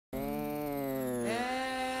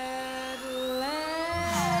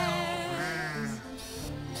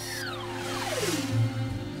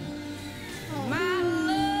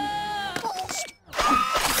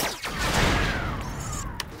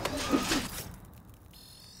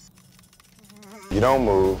You don't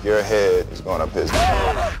move, your head is gonna piss.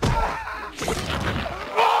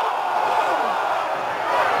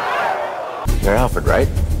 You're Alfred, right?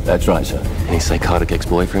 That's right, sir. Any psychotic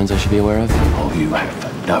ex-boyfriends I should be aware of? Oh, you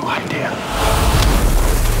have no idea.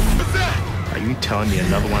 Are you telling me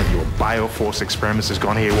another one of your bioforce experiments has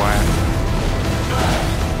gone haywire?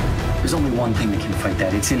 There's only one thing that can fight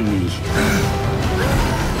that. It's in me.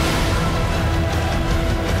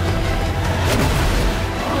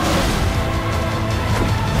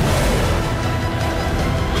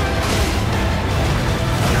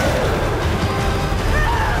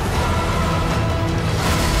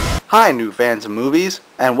 Hi new fans of movies,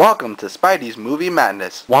 and welcome to Spidey's Movie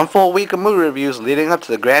Madness. One full week of movie reviews leading up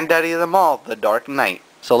to the granddaddy of them all, The Dark Knight.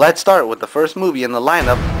 So let's start with the first movie in the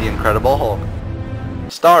lineup, The Incredible Hulk.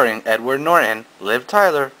 Starring Edward Norton, Liv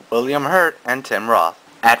Tyler, William Hurt, and Tim Roth.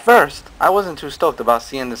 At first, I wasn't too stoked about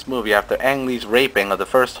seeing this movie after Ang Lee's raping of the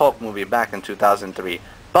first Hulk movie back in 2003,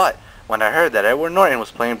 but when I heard that Edward Norton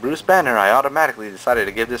was playing Bruce Banner, I automatically decided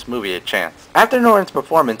to give this movie a chance. After Norton's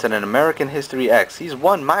performance in An American History X, he's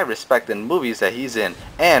won my respect in movies that he's in,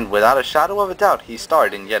 and without a shadow of a doubt, he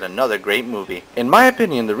starred in yet another great movie. In my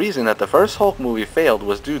opinion, the reason that the first Hulk movie failed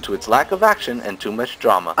was due to its lack of action and too much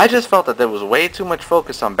drama. I just felt that there was way too much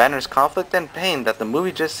focus on Banner's conflict and pain that the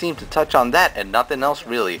movie just seemed to touch on that and nothing else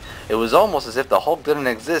really. It was almost as if the Hulk didn't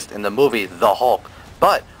exist in the movie The Hulk.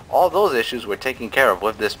 But all those issues were taken care of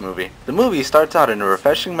with this movie. The movie starts out in a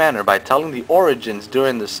refreshing manner by telling the origins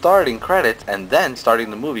during the starting credits and then starting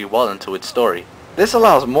the movie well into its story. This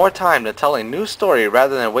allows more time to tell a new story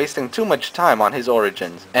rather than wasting too much time on his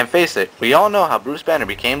origins. And face it, we all know how Bruce Banner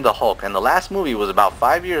became the Hulk, and the last movie was about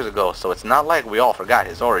 5 years ago, so it's not like we all forgot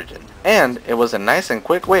his origin. And it was a nice and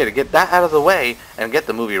quick way to get that out of the way and get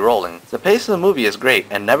the movie rolling. The pace of the movie is great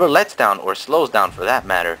and never lets down or slows down for that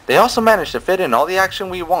matter. They also managed to fit in all the action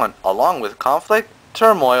we want, along with conflict,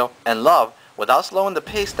 turmoil, and love, without slowing the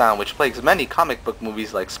pace down, which plagues many comic book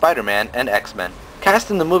movies like Spider-Man and X-Men.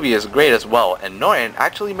 Cast in the movie is great as well, and Norton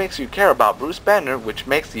actually makes you care about Bruce Banner, which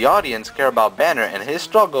makes the audience care about Banner and his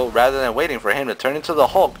struggle rather than waiting for him to turn into the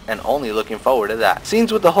Hulk and only looking forward to that.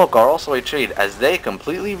 Scenes with the Hulk are also a treat as they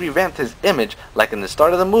completely revamped his image, like in the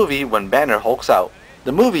start of the movie when Banner hulks out.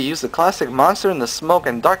 The movie used the classic monster in the smoke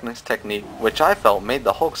and darkness technique, which I felt made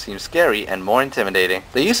the Hulk seem scary and more intimidating.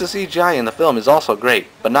 The use of CGI in the film is also great,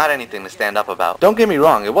 but not anything to stand up about. Don't get me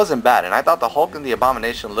wrong, it wasn't bad, and I thought the Hulk and the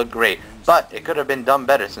Abomination looked great, but it could have been done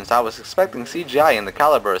better since I was expecting CGI in the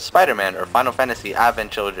caliber of Spider-Man or Final Fantasy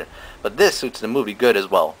Advent Children, but this suits the movie good as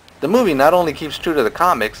well. The movie not only keeps true to the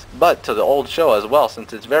comics, but to the old show as well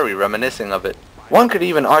since it's very reminiscent of it. One could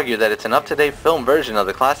even argue that it's an up-to-date film version of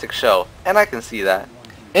the classic show, and I can see that.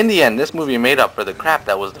 In the end, this movie made up for the crap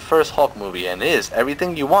that was the first Hulk movie and is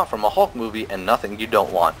everything you want from a Hulk movie and nothing you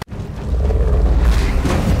don't want.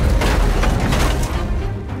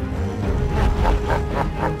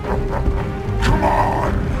 Come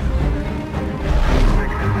on!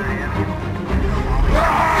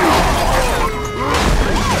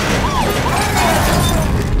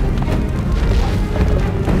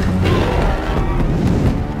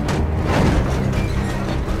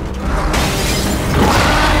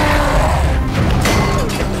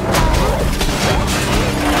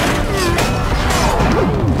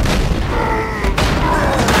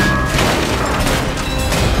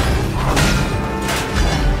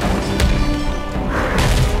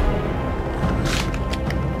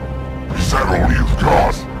 Is that all you've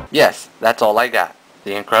got? Yes, that's all I got.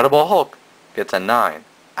 The Incredible Hulk gets a 9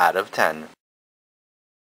 out of 10.